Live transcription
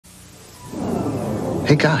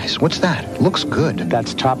Hey, guys, what's that? Looks good.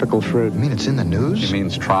 That's tropical fruit. You mean it's in the news? He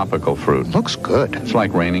means tropical fruit. Looks good. It's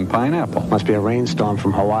like raining pineapple. Must be a rainstorm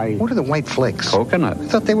from Hawaii. What are the white flakes? Coconut. I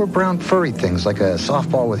thought they were brown furry things, like a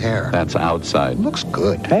softball with hair. That's outside. Looks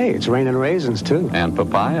good. Hey, it's raining raisins, too. And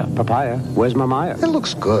papaya. Papaya? Where's Mamaya? It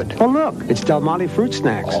looks good. Oh, look, it's Del Monte fruit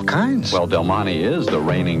snacks. All kinds. Well, Del Monte is the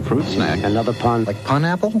raining fruit snack. Another pun. Like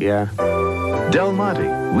pineapple? Yeah. Del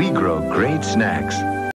Monte, we grow great snacks.